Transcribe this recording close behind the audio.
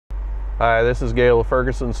Hi, this is Gail of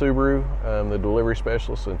Ferguson Subaru. I'm the delivery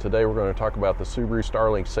specialist, and today we're going to talk about the Subaru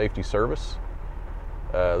Starlink Safety Service.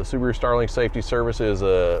 The Subaru Starlink Safety Service is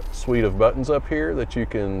a suite of buttons up here that you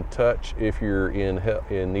can touch if you're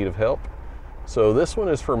in need of help. So this one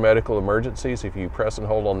is for medical emergencies. If you press and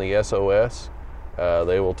hold on the SOS,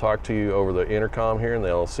 they will talk to you over the intercom here, and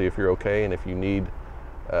they'll see if you're okay. And if you need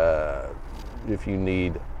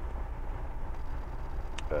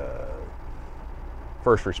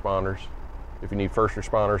first responders. If you need first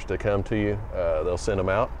responders to come to you, they'll send them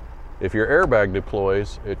out. If your airbag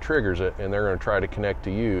deploys, it triggers it, and they're going to try to connect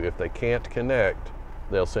to you. If they can't connect,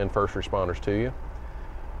 they'll send first responders to you.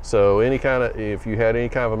 So if you had any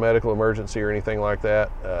kind of a medical emergency or anything like that,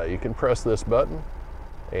 you can press this button,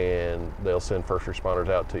 and they'll send first responders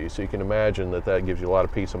out to you. So you can imagine that gives you a lot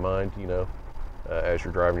of peace of mind, as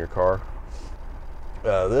you're driving your car.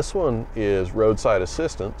 This one is roadside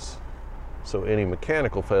assistance. So any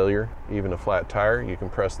mechanical failure, even a flat tire, you can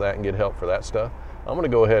press that and get help for that stuff. I'm going to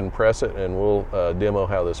go ahead and press it, and we'll demo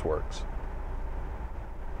how this works.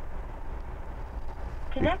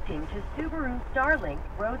 Connecting to Subaru Starlink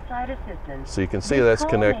roadside assistance. So you can see that's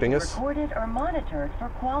connecting us. Recorded or monitored for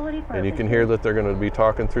quality purposes. And you can hear that they're going to be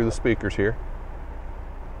talking through the speakers here.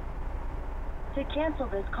 To cancel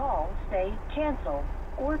this call, say cancel,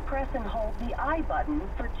 or press and hold the I button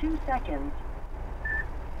for 2 seconds.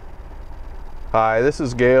 Hi, this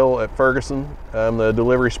is Gail at Ferguson. I'm the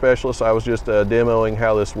delivery specialist. I was just demoing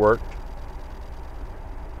how this worked.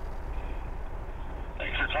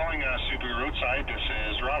 Thanks for calling Subaru Roadside. This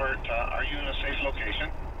is Robert. Are you in a safe location?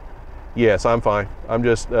 Yes, I'm fine. I'm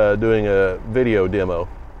just doing a video demo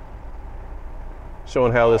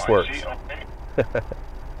showing how this works. I see. Okay.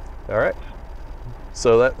 All right.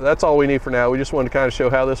 So that's all we need for now. We just wanted to kind of show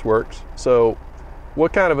how this works. So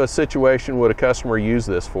what kind of a situation would a customer use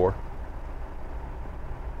this for?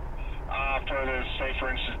 For the, say, for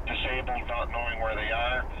instance, disabled, not knowing where they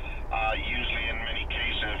are. Usually, in many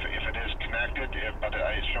cases, if it is connected, but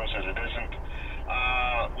it shows that it isn't,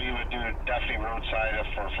 we would do definitely roadside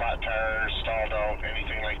for flat tires, stalled out,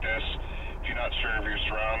 anything like this. If you're not sure of your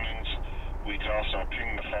surroundings, we could also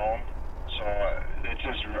ping the phone. So this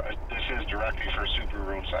is directly for Subaru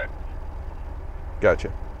Roadside.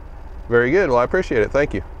 Gotcha. Very good. Well, I appreciate it.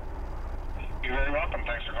 Thank you. You're very welcome.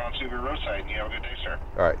 Thanks for calling Subaru Roadside, and you have a good day, sir.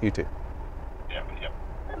 All right, you too. Yep.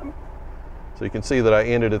 So you can see that I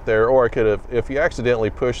ended it there, or I could have, if you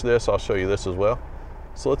accidentally push this, I'll show you this as well.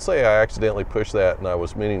 So let's say I accidentally pushed that and I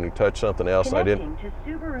was meaning to touch something else and I didn't.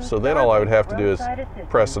 So then all I would have to do is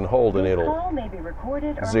press and hold, and it'll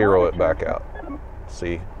zero it back out.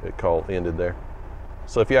 See, it ended there.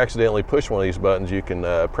 So if you accidentally push one of these buttons, you can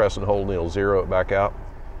press and hold and it'll zero it back out.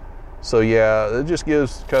 So yeah, it just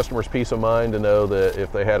gives customers peace of mind to know that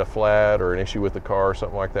if they had a flat or an issue with the car or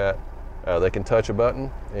something like that, they can touch a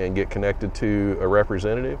button and get connected to a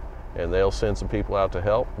representative, and they'll send some people out to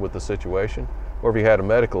help with the situation. Or if you had a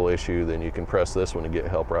medical issue, then you can press this one and get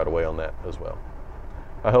help right away on that as well.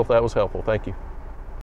 I hope that was helpful. Thank you.